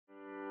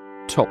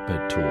Top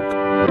Med Talk.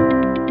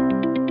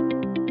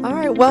 All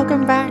right,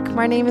 welcome back.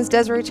 My name is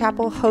Desiree,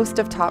 Chappell, host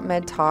of Top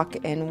Med Talk,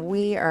 and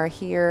we are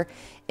here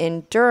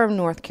in Durham,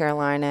 North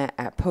Carolina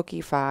at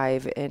POQI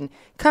 5 and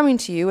coming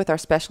to you with our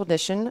special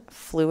edition,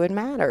 Fluid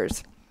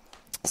Matters.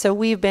 So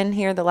we've been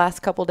here the last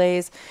couple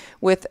days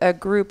with a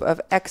group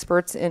of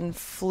experts in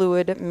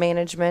fluid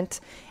management,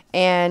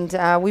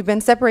 and we've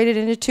been separated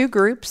into two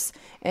groups,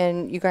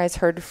 and you guys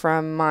heard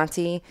from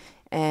Monty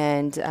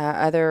and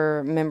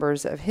other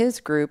members of his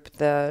group,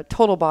 the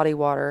total body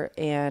water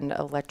and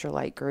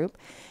electrolyte group.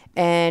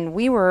 And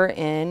we were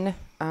in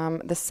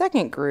the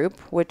second group,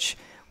 which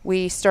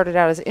we started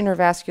out as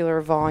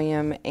intervascular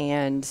volume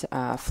and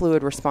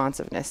fluid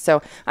responsiveness.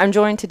 So I'm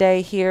joined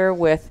today here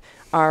with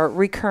our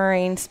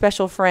recurring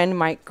special friend,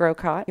 Mike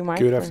Grocott. Mike,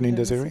 good afternoon,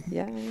 Desiree.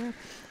 Yeah.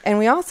 And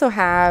we also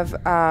have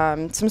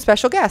some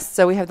special guests.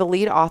 So we have the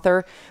lead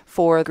author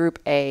for Group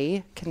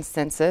A,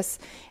 Consensus,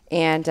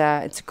 and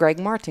it's Greg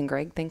Martin.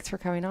 Greg, thanks for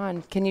coming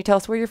on. Can you tell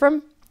us where you're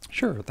from?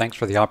 Sure. Thanks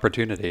for the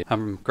opportunity.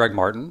 I'm Greg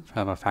Martin.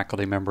 I'm a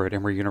faculty member at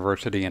Emory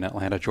University in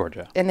Atlanta,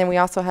 Georgia. And then we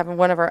also have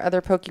one of our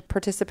other POQI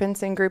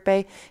participants in Group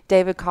A,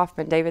 David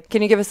Kaufman. David,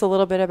 can you give us a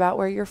little bit about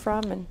where you're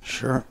from?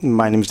 Sure.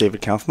 My name is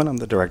David Kaufman. I'm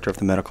the director of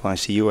the medical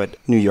ICU at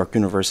New York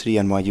University,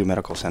 NYU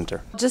Medical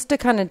Center. Just to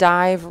kind of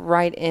dive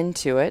right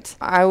into it,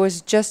 I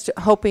was just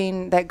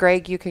hoping that,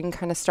 Greg, you can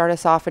kind of start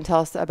us off and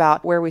tell us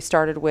about where we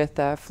started with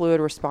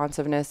fluid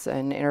responsiveness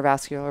and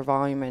intervascular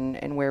volume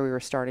and where we were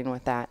starting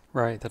with that.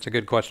 Right. That's a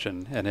good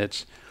question. And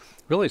it's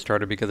really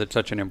started because it's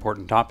such an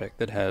important topic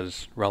that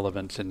has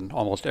relevance in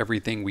almost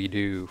everything we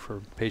do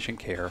for patient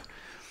care.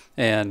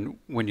 And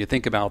when you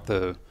think about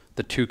the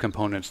two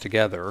components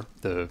together,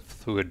 the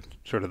fluid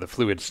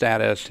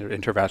status,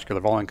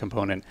 intravascular volume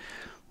component,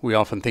 we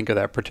often think of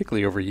that,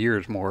 particularly over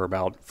years, more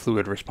about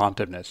fluid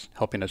responsiveness,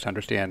 helping us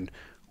understand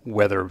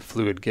whether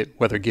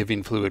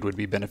giving fluid would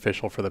be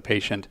beneficial for the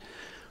patient.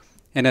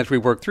 And as we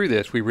work through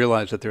this, we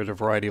realize that there's a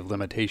variety of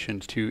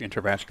limitations to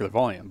intravascular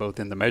volume, both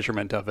in the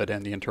measurement of it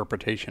and the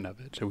interpretation of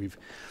it. So we've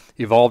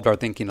evolved our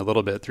thinking a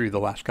little bit through the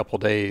last couple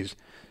of days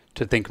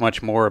to think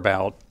much more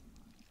about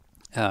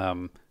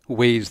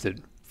ways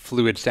that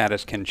fluid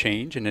status can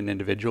change in an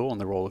individual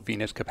and the role of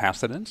venous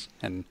capacitance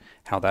and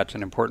how that's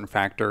an important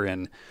factor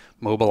in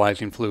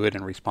mobilizing fluid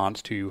in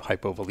response to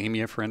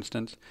hypovolemia, for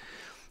instance,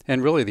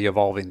 and really the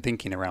evolving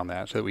thinking around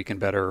that so that we can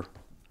better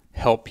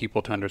help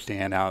people to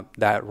understand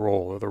that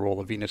role, or the role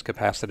of venous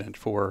capacitance,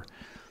 for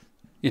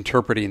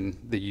interpreting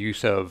the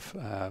use of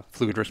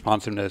fluid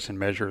responsiveness and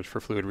measures for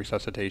fluid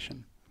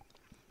resuscitation.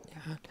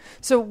 Yeah.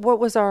 So what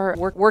was our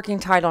working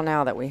title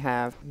now that we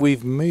have?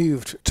 We've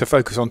moved to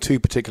focus on two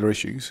particular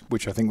issues,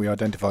 which I think we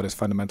identified as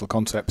fundamental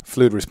concepts.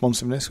 Fluid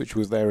responsiveness, which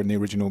was there in the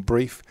original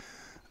brief,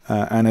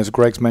 and as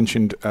Greg's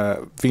mentioned,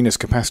 venous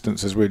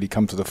capacitance has really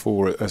come to the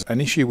fore as an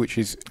issue which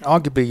is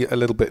arguably a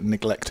little bit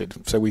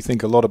neglected. So we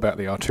think a lot about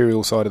the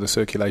arterial side of the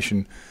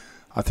circulation.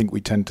 I think we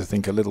tend to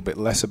think a little bit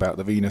less about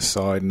the venous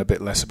side and a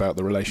bit less about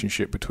the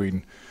relationship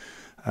between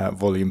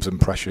volumes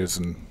and pressures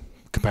and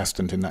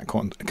capacitance in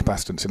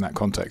that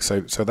context.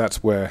 So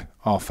that's where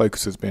our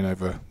focus has been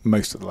over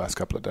most of the last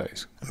couple of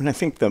days. I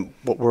think that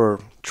what we're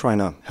trying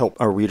to help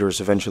our readers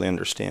eventually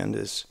understand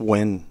is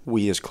when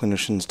we as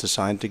clinicians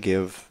decide to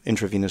give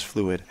intravenous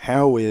fluid,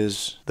 how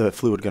is the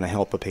fluid going to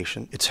help a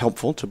patient? It's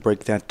helpful to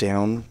break that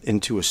down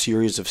into a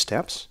series of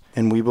steps.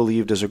 And we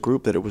believed as a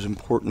group that it was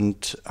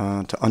important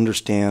to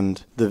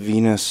understand the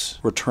venous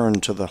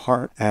return to the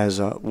heart as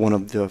one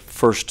of the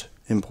first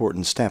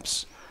important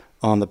steps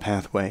on the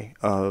pathway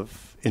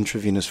of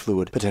intravenous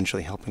fluid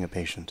potentially helping a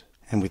patient.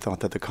 And we thought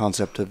that the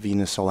concept of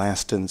venous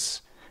elastance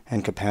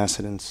and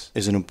capacitance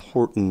is an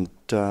important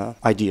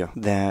idea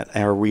that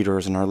our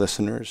readers and our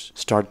listeners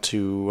start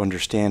to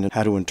understand and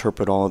how to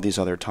interpret all of these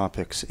other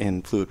topics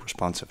in fluid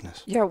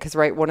responsiveness. Yeah, because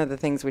one of the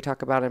things we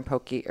talk about in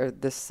POQI or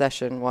this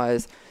session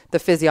was the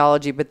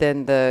physiology, but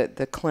then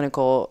the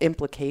clinical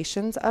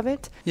implications of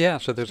it. Yeah,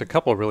 so there's a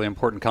couple of really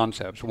important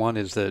concepts. One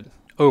is that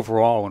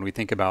overall, when we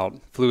think about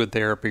fluid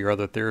therapy or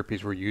other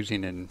therapies we're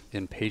using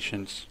in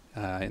patients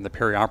in the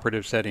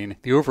perioperative setting,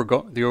 the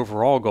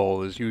overall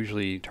goal is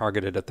usually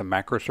targeted at the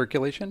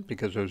macrocirculation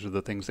because those are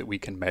the things that we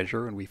can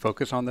measure and we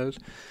focus on those.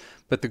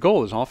 But the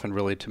goal is often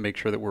really to make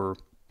sure that we're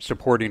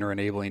supporting or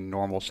enabling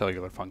normal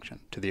cellular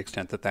function to the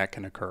extent that that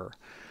can occur.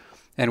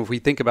 And if we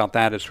think about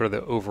that as sort of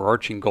the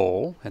overarching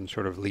goal and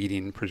sort of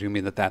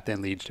presuming that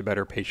then leads to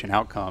better patient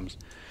outcomes,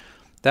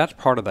 that's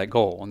part of that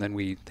goal. And then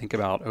we think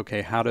about,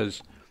 okay, how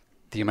does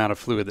the amount of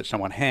fluid that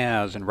someone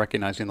has and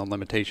recognizing the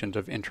limitations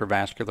of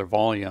intravascular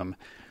volume,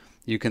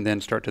 you can then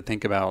start to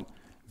think about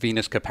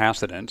venous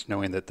capacitance,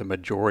 knowing that the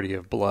majority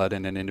of blood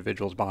in an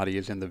individual's body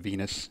is in the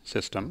venous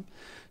system.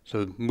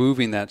 So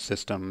moving that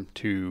system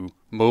to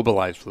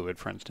mobilize fluid,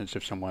 for instance,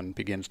 if someone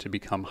begins to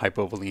become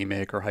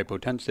hypovolemic or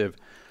hypotensive,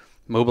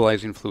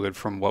 mobilizing fluid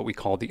from what we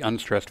call the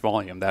unstressed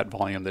volume, that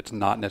volume that's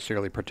not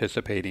necessarily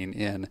participating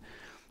in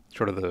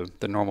sort of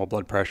the normal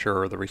blood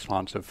pressure or the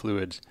response of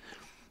fluids.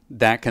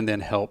 That can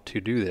then help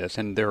to do this.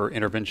 And there are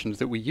interventions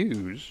that we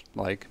use,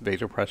 like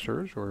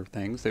vasopressors or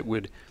things that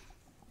would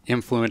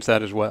influence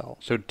that as well.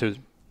 So to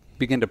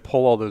begin to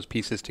pull all those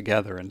pieces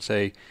together and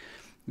say,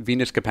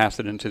 venous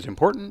capacitance is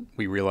important.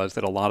 We realize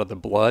that a lot of the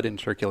blood in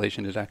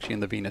circulation is actually in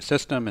the venous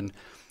system, and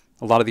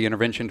a lot of the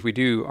interventions we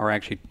do are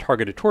actually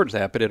targeted towards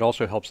that, but it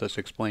also helps us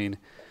explain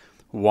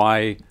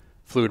why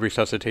fluid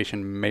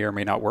resuscitation may or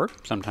may not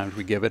work. Sometimes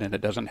we give it and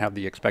it doesn't have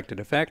the expected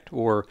effect,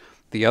 or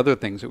the other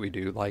things that we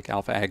do, like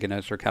alpha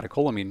agonists or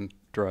catecholamine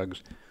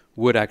drugs,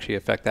 would actually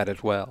affect that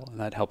as well. And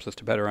that helps us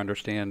to better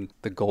understand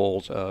the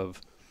goals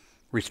of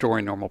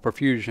restoring normal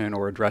perfusion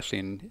or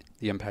addressing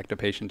the impact of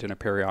patients in a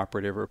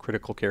perioperative or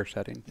critical care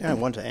setting. Yeah, I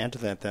want to add to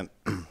that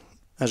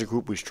as a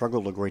group we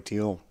struggled a great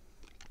deal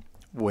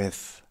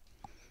with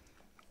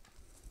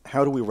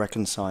how do we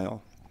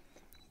reconcile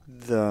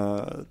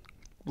the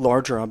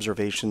larger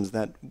observations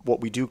that what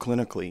we do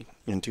clinically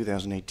in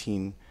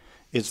 2018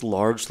 is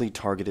largely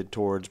targeted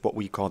towards what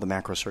we call the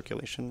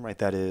macrocirculation, right?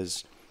 That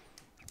is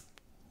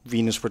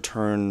venous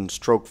return,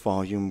 stroke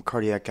volume,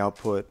 cardiac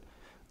output,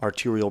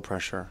 arterial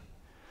pressure,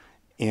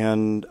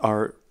 and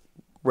our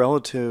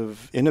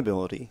relative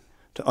inability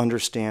to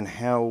understand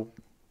how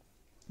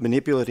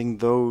manipulating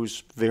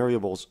those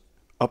variables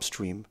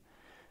upstream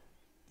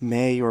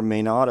may or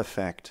may not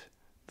affect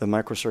the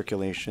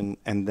microcirculation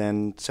and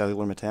then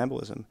cellular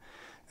metabolism.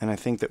 And I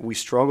think that we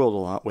struggled a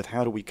lot with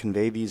how do we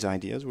convey these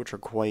ideas, which are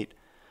quite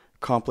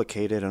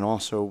complicated and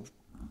also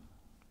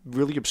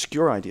really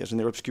obscure ideas. And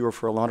they're obscure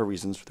for a lot of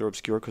reasons. They're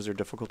obscure because they're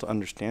difficult to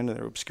understand, and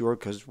they're obscure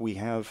because we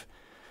have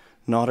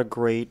not a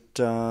great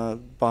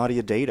body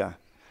of data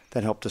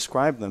that help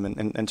describe them.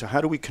 And so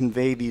how do we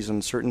convey these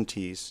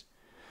uncertainties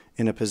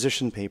in a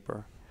position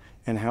paper?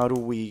 And how do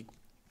we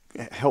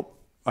help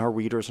our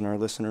readers and our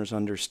listeners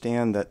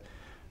understand that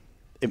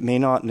it may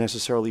not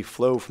necessarily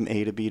flow from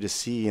A to B to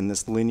C in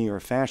this linear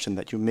fashion,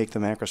 that you make the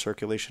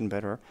macrocirculation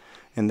better,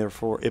 and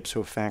therefore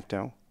ipso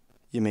facto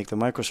you make the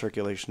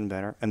microcirculation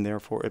better, and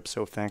therefore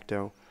ipso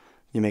facto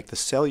you make the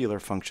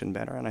cellular function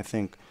better. And I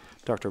think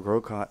Dr.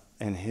 Grocott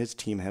and his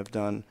team have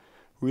done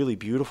really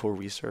beautiful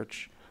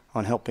research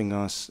on helping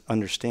us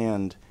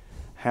understand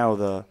how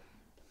the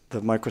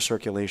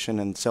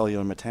microcirculation and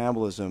cellular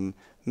metabolism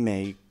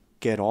may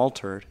get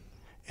altered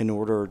in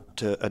order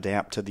to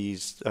adapt to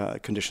these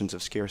conditions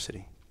of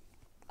scarcity.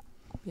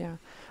 Yeah.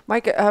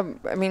 Mike,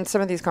 I mean,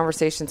 some of these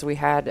conversations we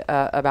had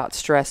about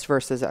stressed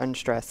versus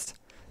unstressed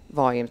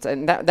volumes,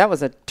 and that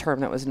was a term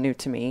that was new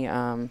to me.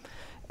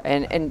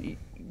 And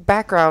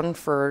background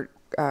for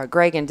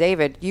Greg and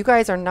David, you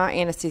guys are not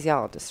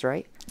anesthesiologists,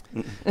 right?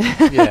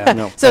 Yeah,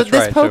 no. So that's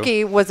this right.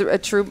 POQI was a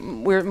true.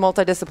 We're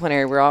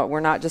multidisciplinary. We're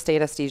not just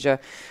anesthesia.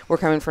 We're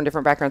coming from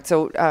different backgrounds.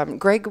 So,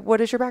 Greg, what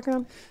is your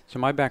background? So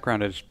my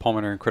background is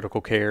pulmonary and critical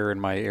care,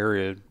 and my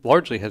area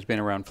largely has been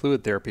around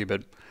fluid therapy,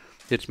 but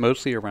it's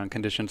mostly around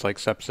conditions like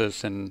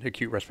sepsis and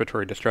acute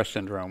respiratory distress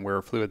syndrome,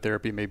 where fluid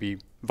therapy may be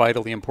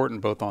vitally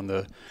important both on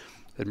the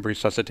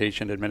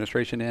resuscitation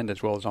administration end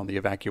as well as on the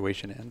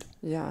evacuation end.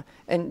 Yeah.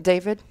 And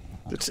David?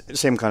 It's the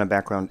same kind of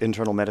background,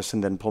 internal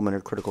medicine, then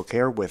pulmonary critical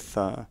care with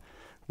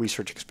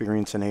research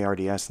experience in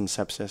ARDS and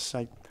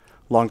sepsis.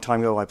 Long time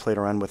ago, I played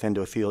around with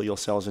endothelial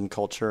cells in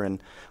culture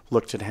and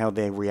looked at how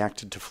they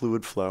reacted to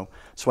fluid flow.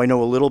 So I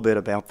know a little bit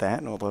about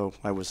that, although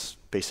I was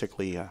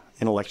basically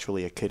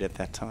intellectually a kid at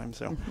that time.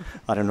 So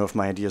I don't know if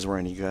my ideas were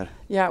any good.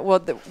 Yeah,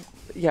 well,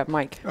 yeah,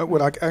 Mike.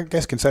 Well, I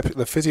guess conceptually,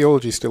 the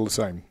physiology is still the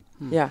same.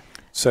 Yeah.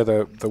 So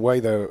the way,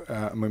 though,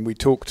 I mean, we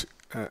talked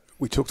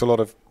a lot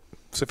of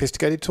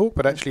sophisticated talk,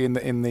 but actually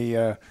in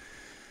the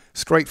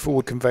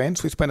straightforward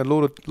conveyance, we spent a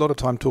lot of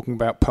time talking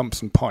about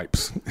pumps and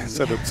pipes,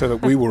 so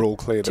that we were all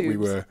clear that we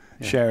were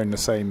sharing the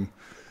same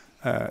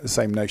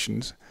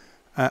notions.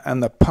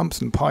 And the pumps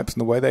and pipes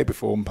and the way they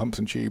perform, pumps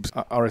and tubes,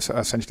 are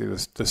essentially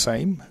the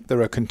same.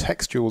 There are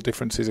contextual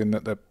differences in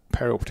that the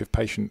perioperative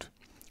patient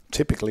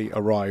typically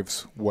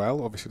arrives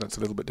well. Obviously, that's a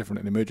little bit different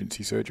in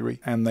emergency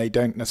surgery, and they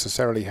don't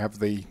necessarily have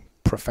the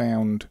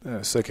profound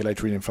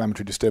circulatory and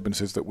inflammatory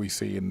disturbances that we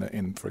see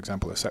in, for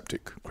example, a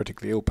septic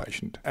critically ill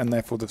patient. And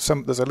therefore, there's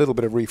a little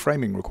bit of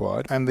reframing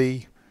required, and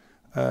the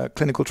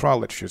clinical trial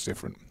literature is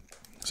different.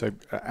 So,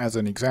 as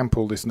an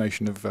example, this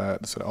notion of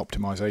sort of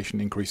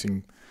optimization,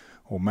 increasing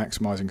or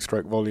maximizing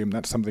stroke volume,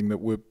 that's something that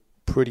we're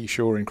pretty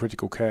sure in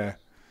critical care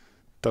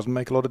doesn't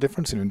make a lot of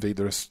difference. And indeed,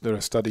 there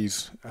are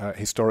studies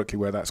historically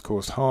where that's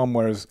caused harm,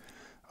 whereas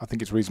I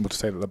think it's reasonable to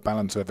say that the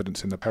balance of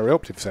evidence in the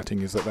perioperative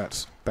setting is that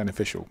that's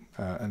beneficial,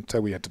 and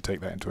so we had to take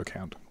that into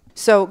account.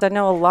 So I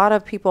know a lot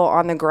of people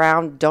on the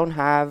ground don't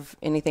have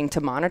anything to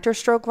monitor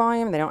stroke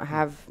volume. They don't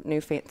have new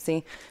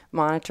fancy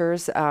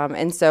monitors,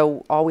 and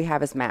so all we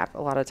have is MAP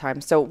a lot of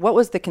times. So what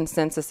was the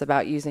consensus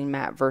about using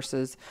MAP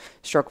versus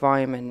stroke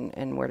volume,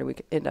 and where do we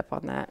end up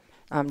on that?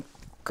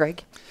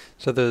 Greg?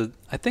 So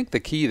I think the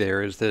key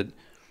there is that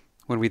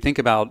when we think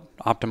about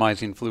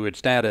optimizing fluid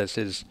status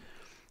is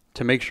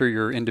to make sure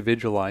you're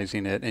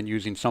individualizing it and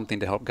using something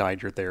to help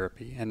guide your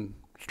therapy. And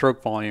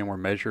stroke volume or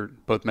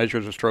both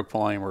measures of stroke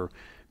volume or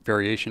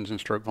variations in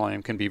stroke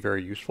volume can be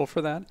very useful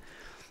for that.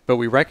 But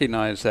we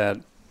recognize that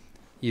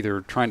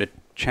either trying to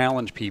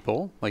challenge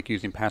people, like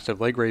using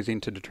passive leg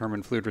raising to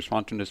determine fluid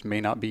responsiveness,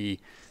 may not be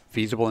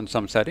feasible in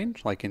some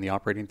settings, like in the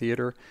operating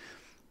theater.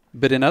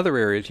 But in other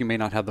areas, you may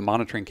not have the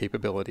monitoring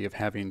capability of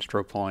having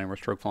stroke volume or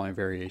stroke volume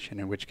variation,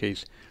 in which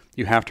case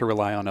you have to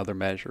rely on other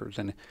measures.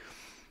 And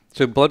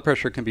so blood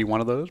pressure can be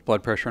one of those,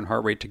 blood pressure and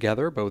heart rate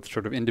together, both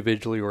sort of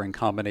individually or in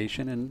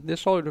combination. And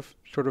this sort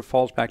of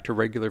falls back to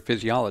regular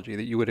physiology,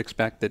 that you would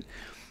expect that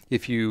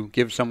if you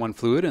give someone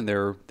fluid and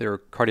their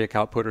cardiac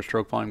output or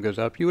stroke volume goes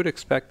up, you would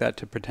expect that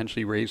to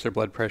potentially raise their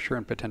blood pressure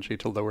and potentially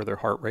to lower their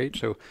heart rate.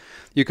 So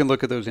you can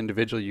look at those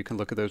individually, you can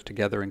look at those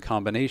together in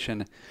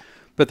combination.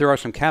 But there are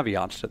some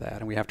caveats to that,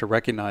 and we have to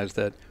recognize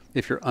that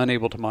if you're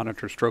unable to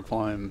monitor stroke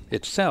volume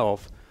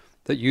itself,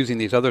 that using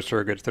these other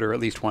surrogates that are at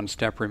least one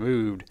step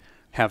removed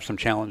have some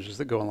challenges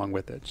that go along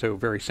with it. So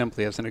very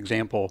simply, as an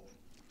example,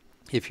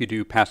 if you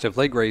do passive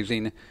leg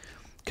raising,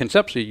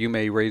 conceptually you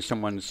may raise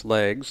someone's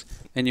legs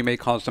and you may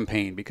cause some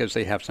pain because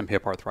they have some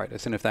hip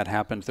arthritis. And if that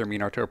happens, their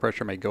mean arterial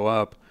pressure may go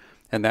up,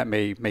 and that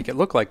may make it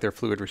look like they're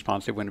fluid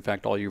responsive when in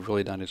fact all you've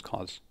really done is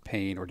cause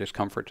pain or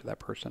discomfort to that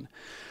person.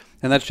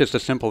 And that's just a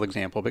simple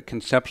example, but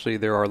conceptually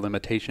there are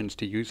limitations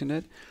to using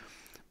it.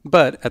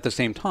 But at the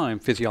same time,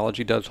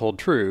 physiology does hold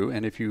true,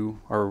 and if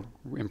you are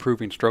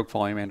improving stroke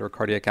volume and or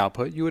cardiac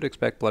output, you would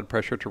expect blood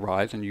pressure to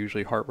rise and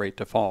usually heart rate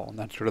to fall. And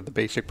that's sort of the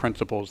basic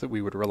principles that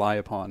we would rely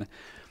upon.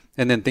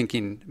 And then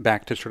thinking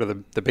back to sort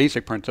of the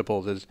basic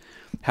principles is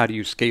how do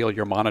you scale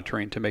your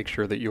monitoring to make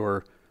sure that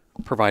you're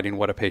providing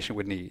what a patient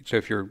would need.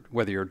 So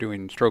whether you're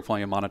doing stroke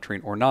volume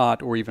monitoring or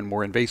not, or even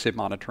more invasive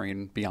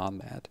monitoring beyond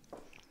that.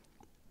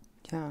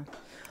 Yeah.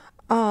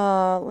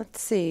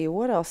 Let's see.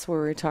 What else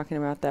were we talking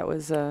about? That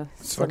was. So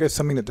I guess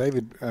something that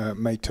David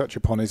may touch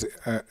upon is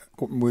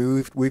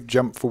we've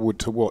jumped forward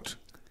to what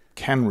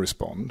can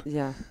respond.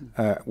 Yeah.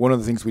 One of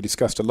the things we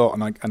discussed a lot,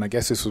 and I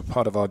guess this was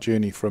part of our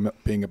journey from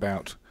being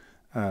about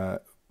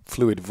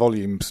fluid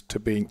volumes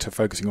to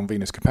focusing on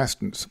venous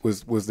capacitance,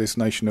 was this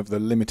notion of the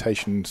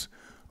limitations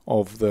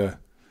of the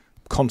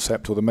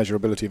concept or the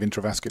measurability of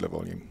intravascular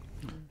volume.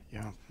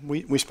 Yeah,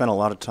 we spent a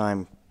lot of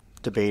time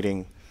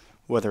debating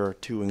whether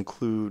to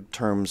include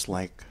terms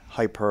like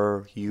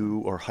hyper-U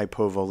or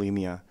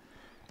hypovolemia.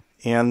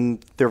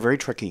 And they're very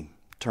tricky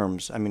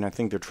terms. I mean, I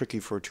think they're tricky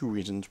for two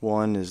reasons.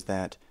 One is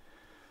that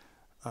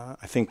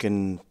I think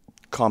in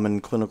common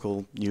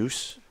clinical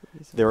use,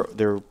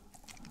 they're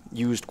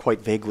used quite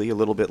vaguely, a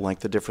little bit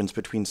like the difference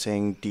between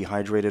saying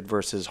dehydrated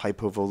versus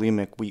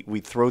hypovolemic. We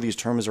throw these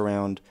terms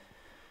around,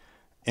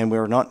 and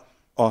we're not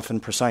often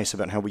precise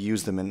about how we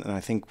use them, and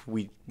I think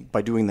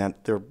by doing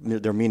that,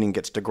 their meaning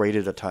gets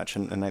degraded a touch,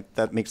 and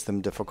that makes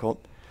them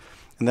difficult.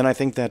 And then I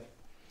think that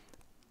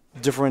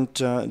different,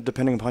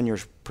 depending upon your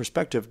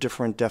perspective,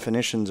 different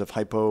definitions of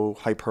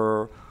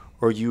hyper,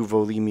 or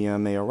euvolemia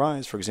may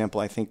arise. For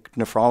example, I think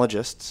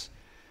nephrologists,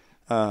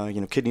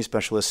 kidney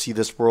specialists see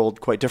this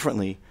world quite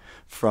differently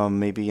from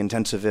maybe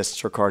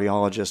intensivists or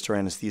cardiologists or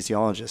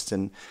anesthesiologists,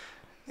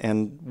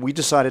 and we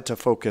decided to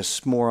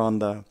focus more on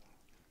the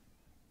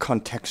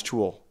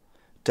contextual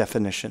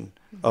definition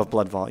of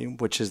blood volume,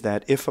 which is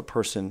that if a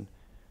person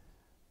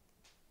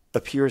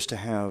appears to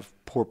have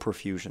poor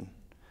perfusion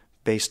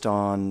based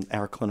on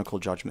our clinical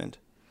judgment,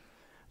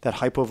 that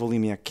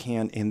hypovolemia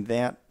can, in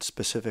that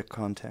specific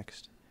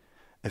context,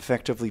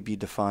 effectively be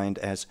defined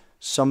as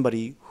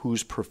somebody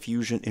whose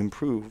perfusion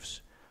improves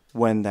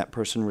when that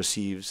person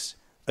receives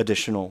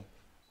additional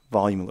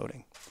volume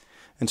loading.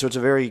 And so it's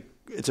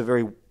a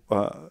very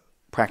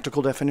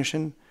practical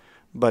definition,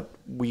 but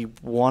we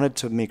wanted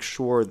to make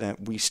sure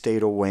that we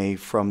stayed away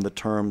from the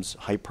terms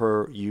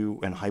hyper-U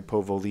and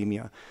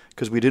hypovolemia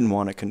because we didn't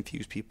want to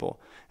confuse people.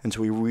 And so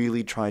we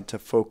really tried to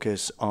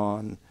focus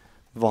on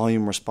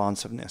volume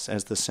responsiveness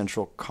as the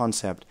central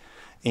concept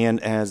and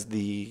as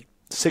the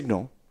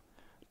signal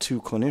to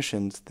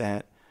clinicians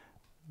that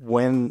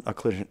when a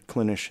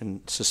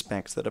clinician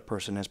suspects that a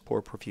person has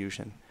poor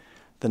perfusion,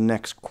 the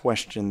next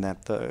question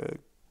that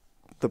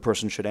the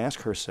person should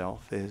ask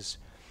herself is,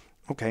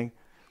 okay,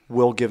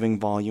 will giving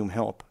volume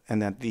help?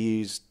 And that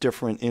these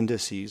different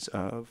indices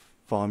of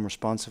volume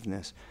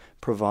responsiveness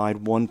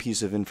provide one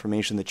piece of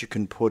information that you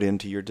can put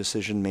into your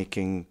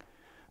decision-making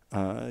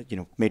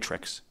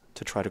matrix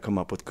to try to come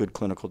up with good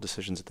clinical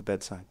decisions at the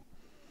bedside.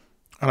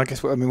 And I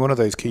guess, one of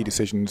those key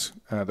decisions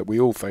that we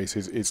all face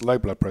is low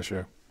blood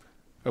pressure.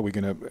 Are we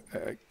going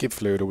to give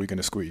fluid, or are we going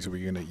to squeeze? Are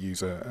we going to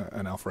use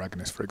an alpha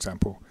agonist, for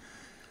example?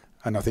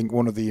 And I think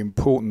one of the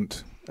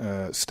important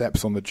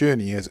steps on the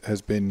journey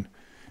has been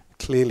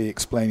clearly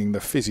explaining the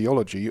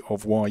physiology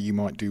of why you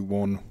might do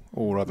one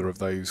or other of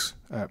those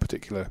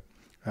particular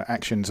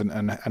actions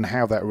and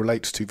how that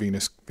relates to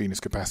venous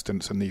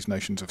capacitance and these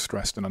notions of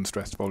stressed and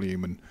unstressed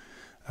volume and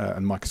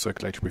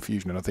microcirculatory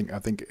perfusion. And I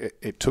think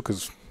it took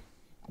us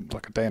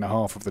like a day and a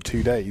half of the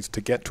 2 days to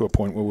get to a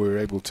point where we were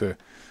able to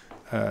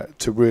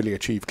really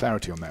achieve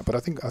clarity on that. But I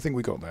think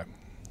we got there.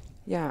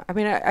 Yeah,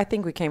 I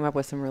think we came up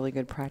with some really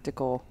good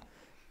practical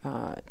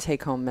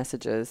take-home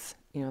messages,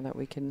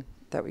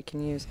 that we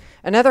can use.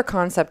 Another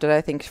concept that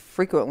I think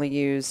frequently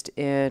used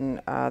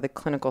in the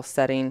clinical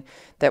setting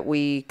that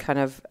we kind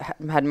of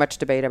had much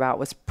debate about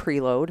was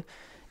preload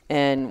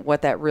and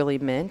what that really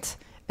meant.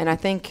 And I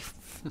think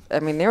I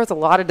mean, there was a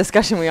lot of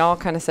discussion. We all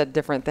kind of said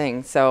different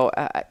things. So,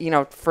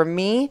 for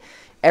me,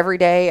 every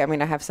day, I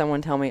mean, I have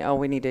someone tell me, oh,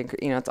 we need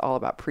to, it's all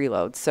about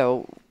preload.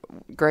 So,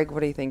 Greg,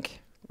 what do you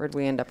think? Where'd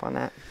we end up on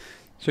that?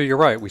 So you're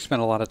right. We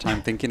spent a lot of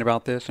time thinking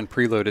about this, and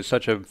preload is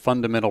such a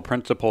fundamental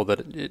principle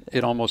that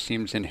it almost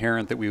seems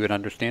inherent that we would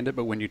understand it,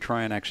 but when you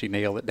try and actually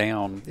nail it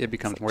down, it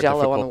becomes more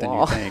difficult than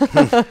you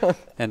think.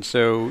 And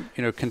so,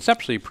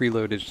 conceptually,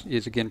 preload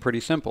is again pretty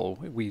simple.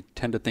 We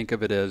tend to think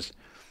of it as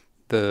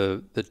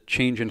the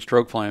change in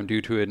stroke volume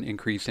due to an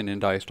increase in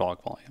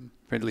end-diastolic volume,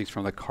 at least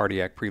from the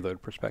cardiac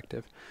preload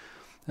perspective.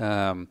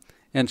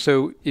 And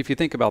so if you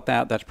think about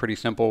that, that's pretty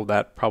simple.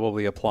 That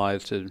probably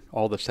applies to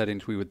all the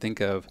settings we would think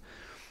of.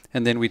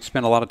 And then we'd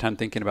spend a lot of time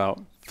thinking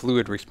about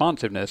fluid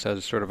responsiveness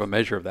as sort of a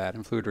measure of that.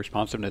 And fluid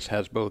responsiveness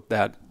has both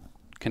that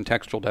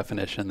contextual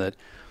definition that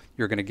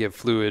you're going to give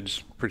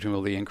fluids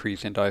presumably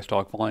increase in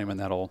diastolic volume, and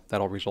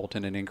that'll result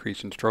in an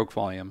increase in stroke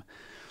volume.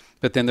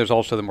 But then there's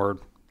also the more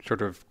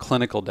sort of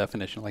clinical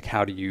definition, like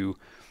how do you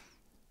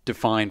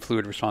define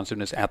fluid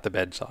responsiveness at the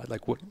bedside?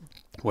 Like what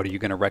are you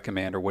going to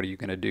recommend, or what are you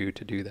going to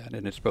do that?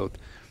 And it's both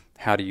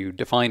how do you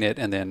define it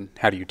and then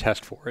how do you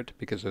test for it,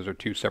 because those are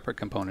two separate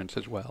components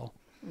as well.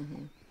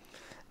 Mm-hmm.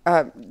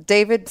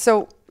 David,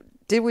 so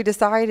did we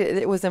decide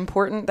it was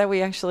important that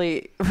we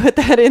actually put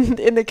that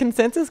in the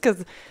consensus?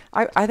 Because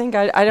I think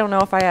I don't know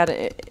if I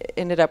had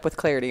ended up with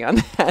clarity on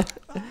that.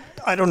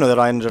 I don't know that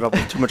I ended up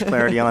with too much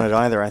clarity on it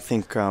either. I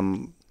think,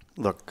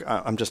 look,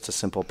 I'm just a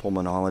simple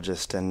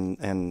pulmonologist,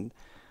 and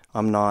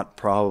I'm not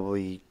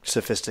probably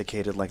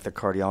sophisticated like the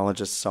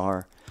cardiologists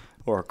are,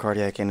 or a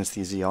cardiac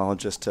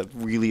anesthesiologist to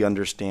really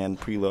understand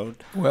preload.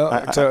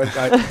 Well,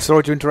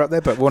 sorry to interrupt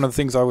there, but one of the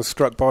things I was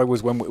struck by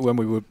was when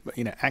we were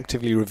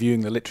actively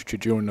reviewing the literature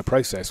during the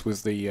process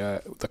was the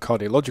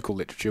cardiological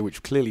literature,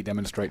 which clearly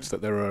demonstrates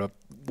that there are a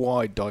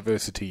wide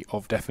diversity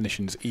of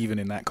definitions even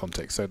in that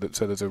context. So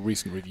there's a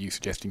recent review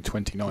suggesting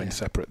 29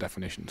 separate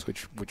definitions,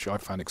 which I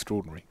found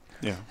extraordinary.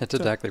 Yeah, that's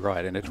exactly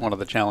right, and it's one of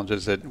the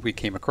challenges that we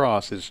came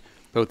across is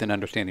both in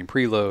understanding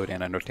preload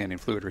and understanding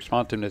fluid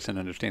responsiveness and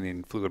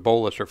understanding fluid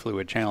bolus or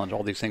fluid challenge.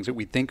 All these things that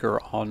we think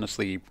are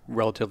honestly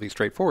relatively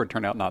straightforward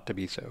turn out not to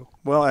be so.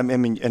 Well, I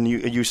mean, and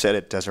you said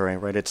it, Desiree,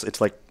 right? It's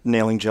like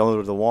nailing Jello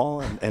to the wall,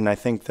 and I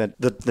think that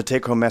the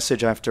take-home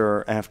message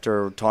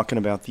after talking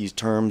about these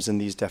terms and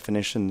these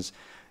definitions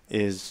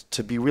is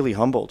to be really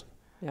humbled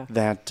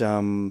that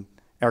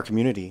our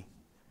community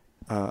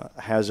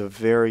has a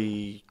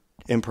very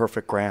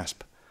imperfect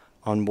grasp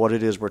on what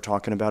it is we're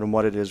talking about and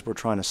what it is we're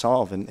trying to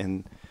solve,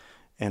 and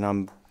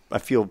I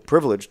feel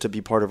privileged to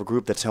be part of a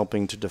group that's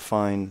helping to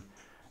define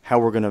how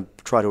we're going to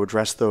try to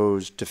address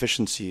those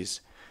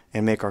deficiencies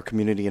and make our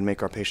community and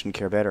make our patient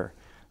care better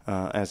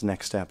as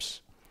next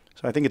steps.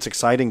 So I think it's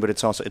exciting, but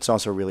it's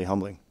also really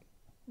humbling.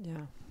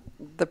 Yeah,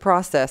 the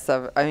process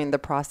of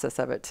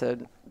it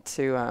to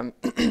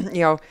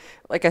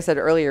like I said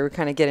earlier, we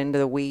kind of get into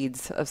the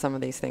weeds of some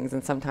of these things,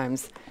 and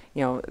sometimes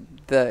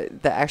the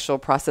actual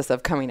process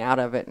of coming out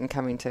of it and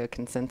coming to a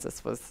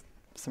consensus was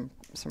some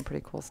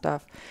pretty cool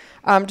stuff.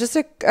 Just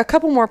a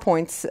couple more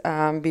points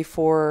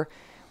before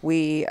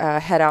we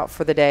head out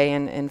for the day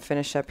and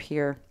finish up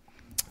here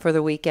for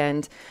the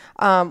weekend.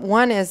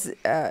 One is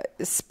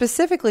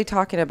specifically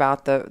talking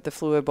about the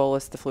fluid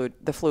bolus,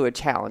 the fluid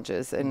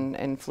challenges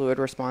and fluid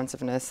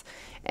responsiveness.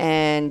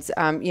 And,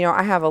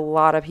 I have a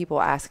lot of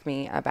people ask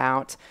me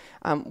about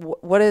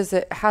what is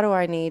it, how do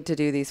I need to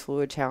do these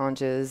fluid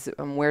challenges?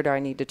 Where do I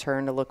need to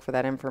turn to look for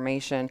that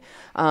information?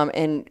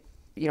 And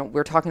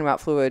we're talking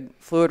about fluid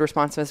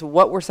responsiveness.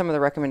 What were some of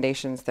the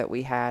recommendations that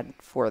we had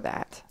for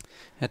that?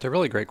 It's a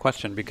really great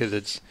question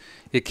because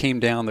it came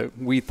down that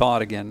we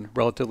thought, again,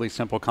 relatively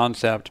simple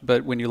concept,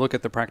 but when you look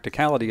at the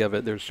practicality of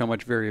it, there's so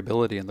much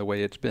variability in the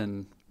way it's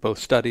been both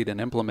studied and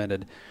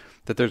implemented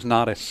that there's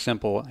not a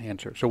simple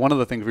answer. So one of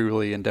the things we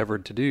really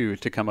endeavored to do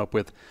is to come up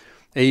with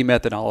a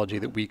methodology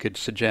that we could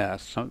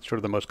suggest, sort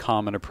of the most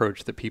common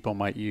approach that people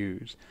might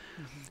use.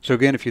 Mm-hmm. So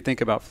again, if you think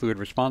about fluid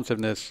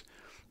responsiveness,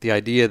 the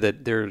idea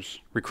that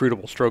there's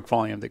recruitable stroke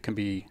volume that can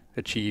be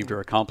achieved or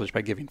accomplished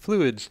by giving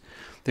fluids,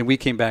 then we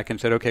came back and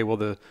said, okay, well,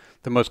 the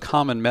most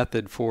common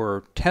method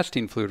for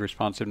testing fluid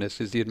responsiveness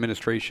is the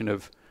administration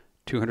of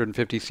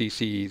 250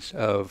 cc's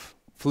of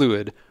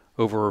fluid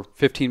over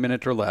 15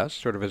 minutes or less,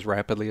 sort of as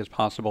rapidly as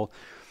possible,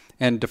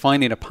 and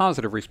defining a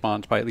positive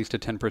response by at least a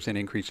 10%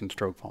 increase in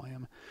stroke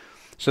volume.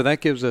 So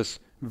that gives us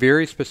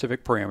very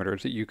specific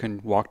parameters that you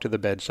can walk to the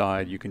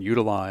bedside, you can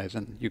utilize,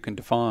 and you can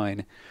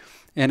define.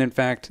 And in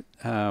fact,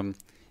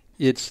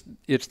 it's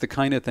the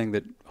kind of thing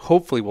that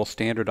hopefully will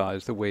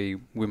standardize the way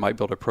we might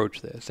be able to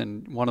approach this.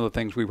 And one of the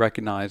things we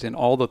recognize in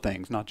all the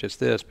things, not just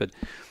this, but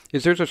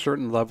is there's a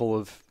certain level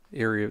of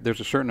area, there's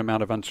a certain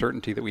amount of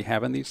uncertainty that we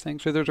have in these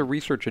things. So there's a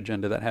research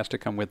agenda that has to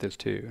come with this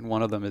too. And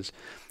one of them is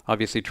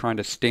obviously trying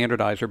to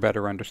standardize or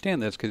better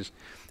understand this because,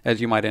 as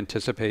you might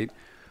anticipate,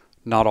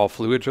 not all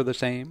fluids are the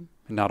same.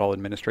 Not all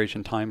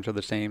administration times are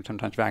the same.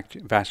 Sometimes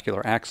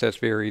vascular access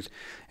varies.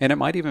 And it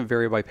might even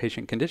vary by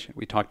patient condition.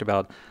 We talked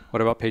about,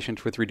 what about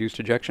patients with reduced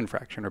ejection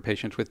fraction or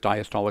patients with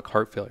diastolic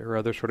heart failure or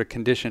other sort of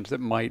conditions that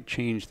might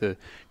change the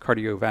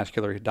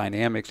cardiovascular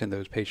dynamics in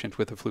those patients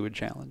with a fluid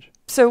challenge.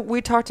 So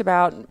we talked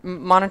about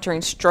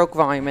monitoring stroke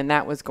volume, and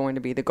that was going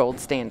to be the gold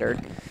standard.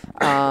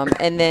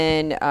 And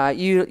then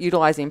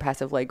utilizing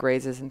passive leg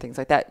raises and things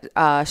like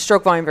that.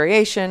 Stroke volume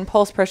variation,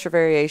 pulse pressure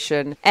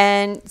variation.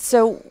 And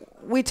so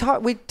we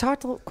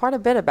talked quite a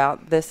bit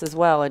about this as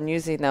well, and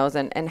using those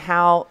and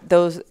how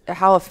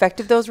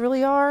effective those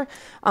really are,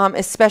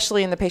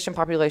 especially in the patient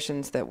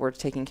populations that we're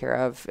taking care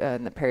of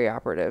in the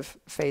perioperative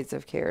phase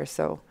of care.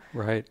 So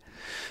right.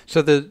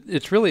 So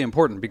it's really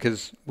important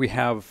because we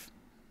have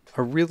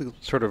a really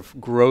sort of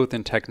growth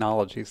in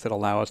technologies that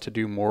allow us to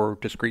do more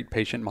discrete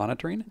patient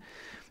monitoring.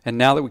 And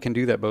now that we can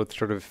do that both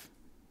sort of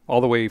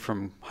all the way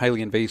from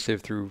highly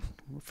invasive through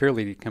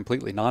fairly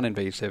completely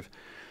non-invasive,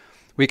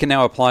 we can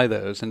now apply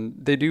those. And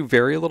they do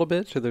vary a little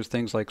bit. So there's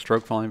things like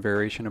stroke volume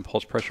variation and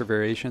pulse pressure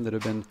variation that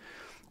have been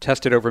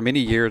tested over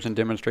many years and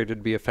demonstrated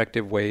to be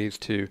effective ways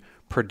to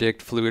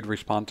predict fluid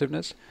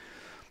responsiveness.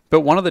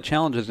 But one of the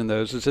challenges in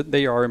those is that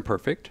they are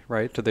imperfect,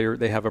 right? So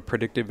they have a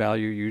predictive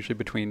value usually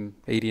between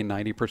 80 and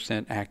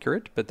 90%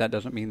 accurate, but that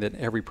doesn't mean that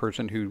every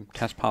person who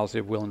tests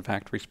positive will in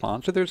fact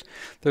respond. So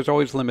there's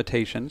always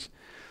limitations.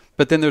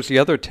 But then there's the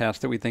other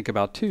tests that we think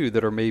about too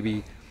that are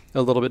maybe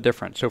a little bit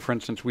different. So for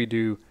instance, we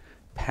do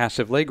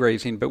passive leg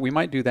raising, but we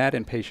might do that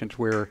in patients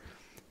where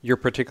you're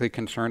particularly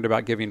concerned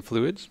about giving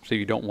fluids, so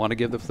you don't want to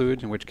give the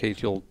fluids, in which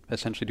case you'll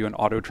essentially do an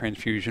auto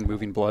transfusion,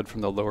 moving blood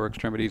from the lower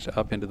extremities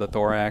up into the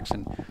thorax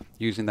and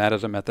using that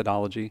as a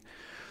methodology.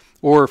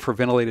 Or for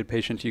ventilated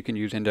patients, you can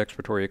use index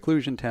expiratory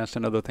occlusion tests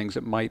and other things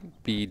that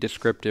might be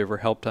descriptive or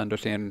help to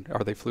understand,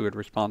 are they fluid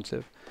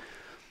responsive.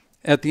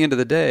 At the end of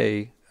the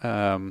day,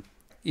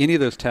 any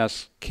of those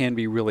tests can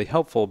be really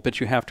helpful,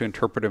 but you have to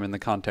interpret them in the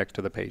context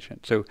of the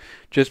patient. So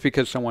just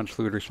because someone's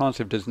fluid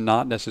responsive does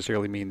not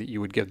necessarily mean that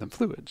you would give them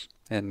fluids.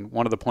 And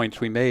one of the points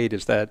we made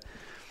is that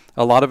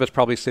a lot of us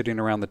probably sitting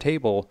around the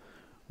table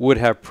would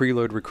have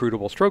preload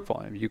recruitable stroke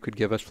volume. You could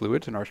give us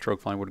fluids and our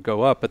stroke volume would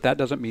go up, but that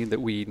doesn't mean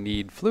that we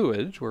need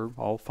fluids. We're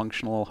all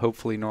functional,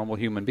 hopefully normal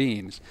human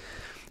beings.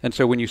 And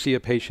so when you see a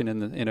patient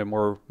in a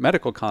more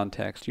medical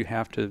context, you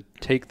have to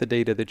take the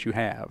data that you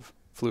have,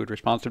 fluid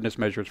responsiveness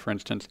measures, for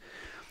instance,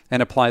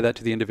 and apply that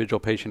to the individual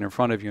patient in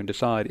front of you and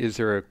decide, is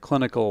there a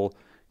clinical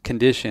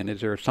condition?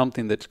 Is there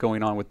something that's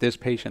going on with this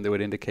patient that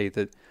would indicate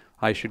that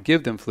I should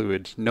give them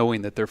fluids,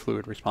 knowing that they're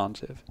fluid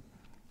responsive?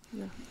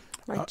 Yeah.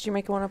 Mike, do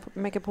you want to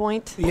make a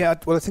point? Yeah,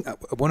 well, I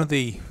think one of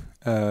the,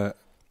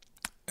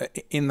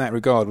 in that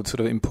regard, with sort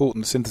of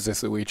important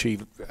synthesis that we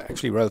achieved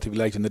actually relatively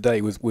late in the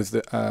day was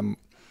that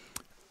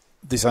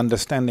this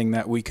understanding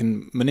that we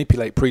can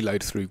manipulate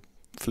preload through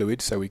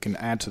fluid, so we can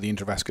add to the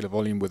intravascular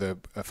volume with a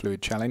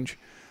fluid challenge,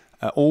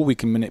 or we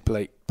can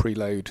manipulate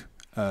preload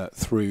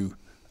through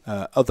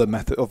other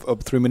method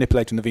through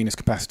manipulating the venous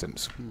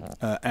capacitance,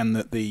 and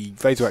that the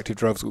vasoactive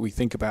drugs that we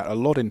think about a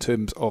lot in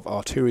terms of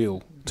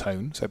arterial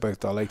tone, so both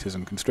dilators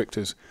and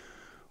constrictors,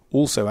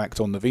 also act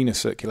on the venous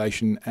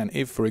circulation. And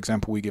if, for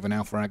example, we give an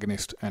alpha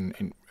agonist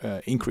and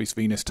increase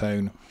venous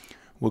tone,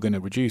 we're going to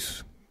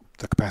reduce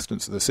the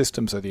capacitance of the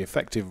system, so the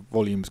effective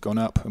volume's gone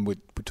up. And we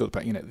talked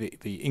about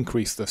the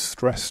increase the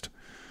stressed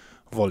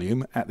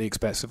volume at the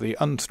expense of the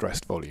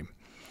unstressed volume.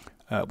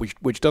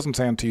 Which doesn't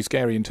sound too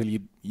scary until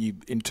you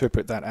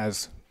interpret that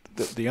as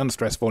the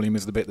unstressed volume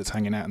is the bit that's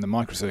hanging out in the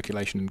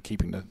microcirculation and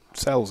keeping the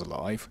cells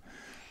alive.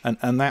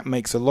 And that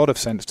makes a lot of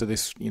sense to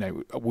this,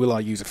 will I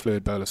use a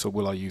fluid bolus or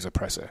will I use a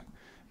pressor?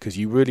 Because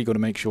you really got to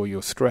make sure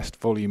your stressed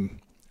volume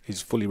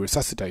is fully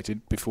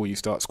resuscitated before you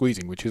start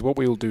squeezing, which is what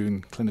we all do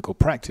in clinical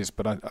practice.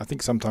 But I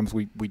think sometimes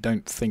we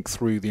don't think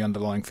through the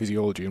underlying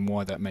physiology and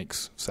why that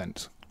makes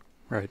sense.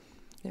 Right.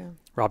 Yeah.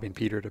 Robbing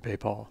Peter to pay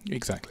Paul.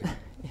 Exactly.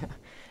 Yeah.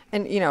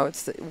 And,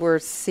 we're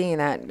seeing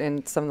that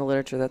in some of the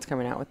literature that's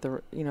coming out with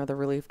the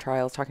relief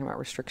trials talking about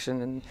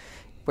restriction and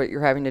what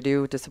you're having to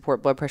do to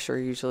support blood pressure.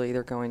 Usually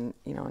they're going,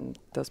 and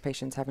those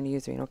patients having to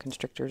use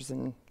constrictors,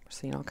 and we're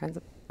seeing all kinds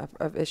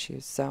of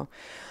issues. So,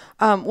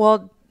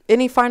 well,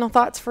 any final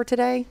thoughts for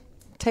today?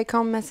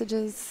 Take-home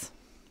messages?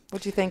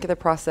 What do you think of the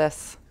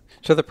process?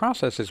 So the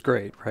process is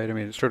great, right? I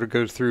mean, it sort of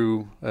goes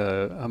through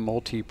a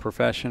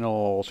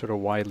multi-professional, sort of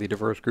widely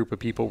diverse group of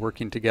people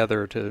working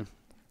together to,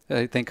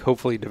 I think,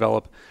 hopefully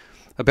develop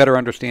a better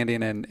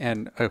understanding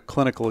and a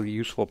clinically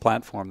useful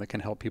platform that can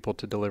help people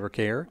to deliver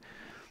care.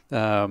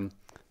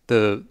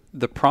 The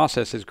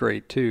process is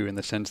great too, in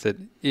the sense that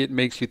it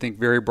makes you think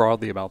very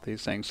broadly about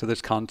these things. So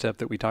this concept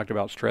that we talked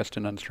about, stressed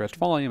and unstressed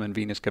volume and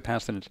venous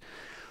capacitance,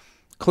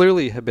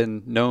 clearly have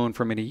been known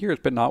for many years,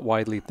 but not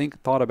widely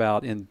thought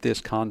about in this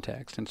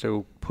context. And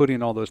so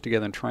putting all those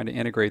together and trying to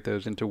integrate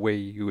those into a way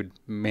you would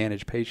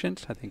manage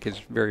patients, I think is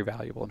very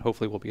valuable and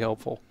hopefully will be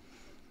helpful.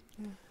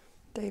 Yeah.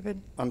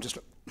 David?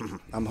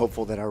 I'm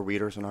hopeful that our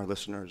readers and our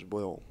listeners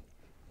will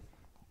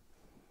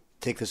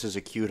take this as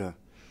a cue to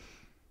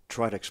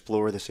try to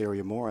explore this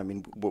area more. I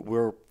mean, what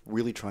we're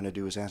really trying to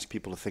do is ask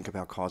people to think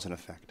about cause and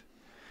effect,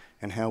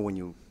 and how when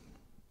you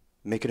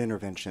make an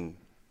intervention,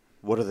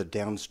 what are the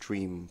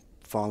downstream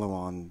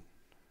follow-on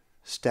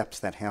steps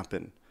that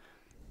happen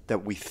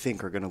that we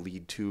think are going to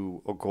lead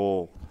to a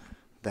goal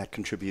that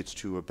contributes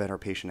to a better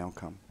patient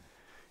outcome.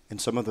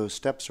 And some of those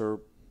steps are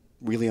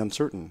really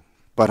uncertain,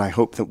 but I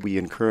hope that we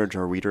encourage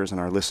our readers and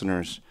our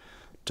listeners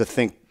to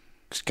think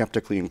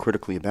skeptically and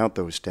critically about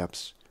those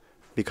steps,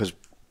 because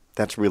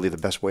that's really the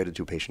best way to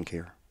do patient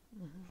care.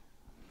 Mm-hmm.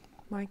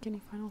 Mike,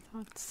 any final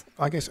thoughts?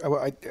 I guess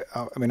I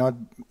mean I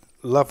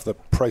love the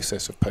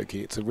process of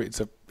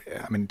POQI.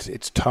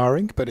 It's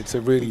tiring, but it's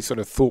a really sort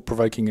of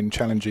thought-provoking and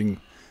challenging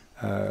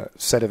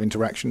set of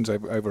interactions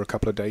over a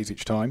couple of days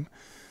each time.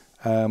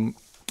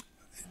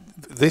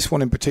 This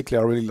one in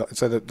particular, I really like.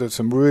 So that there's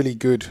some really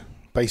good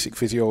basic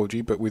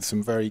physiology, but with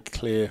some very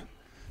clear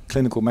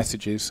clinical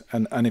messages.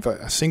 And if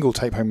a single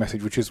take-home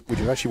message, which is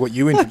actually what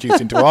you introduced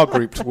into our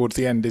group towards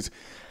the end,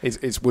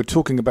 is we're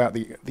talking about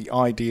the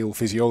ideal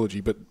physiology,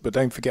 but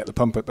don't forget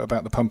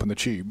about the pump and the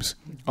tubes,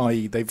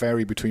 i.e. they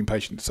vary between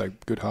patients. So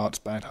good hearts,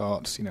 bad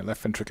hearts,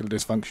 left ventricular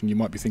dysfunction. You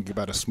might be thinking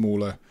about a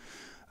smaller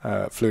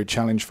fluid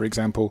challenge, for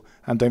example,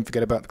 and don't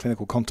forget about the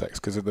clinical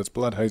context, because if there's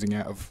blood hosing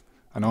out of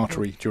an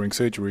artery during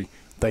surgery,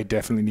 they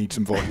definitely need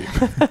some volume.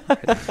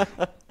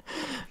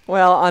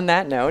 Well, on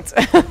that note,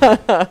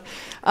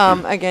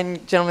 again,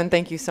 gentlemen,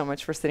 thank you so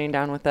much for sitting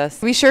down with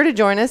us. Be sure to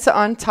join us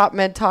on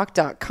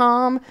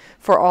topmedtalk.com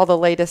for all the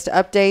latest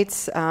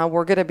updates.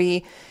 We're going to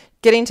be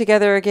getting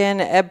together again,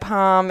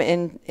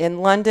 EBPOM in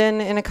London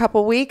in a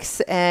couple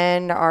weeks,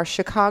 and our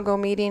Chicago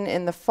meeting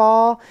in the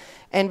fall.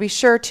 And be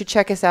sure to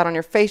check us out on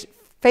your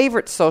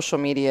favorite social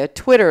media,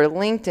 Twitter,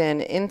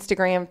 LinkedIn,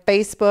 Instagram,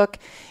 Facebook,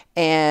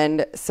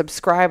 and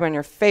subscribe on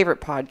your favorite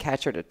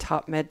podcatcher to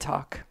Top Med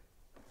Talk.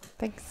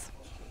 Thanks.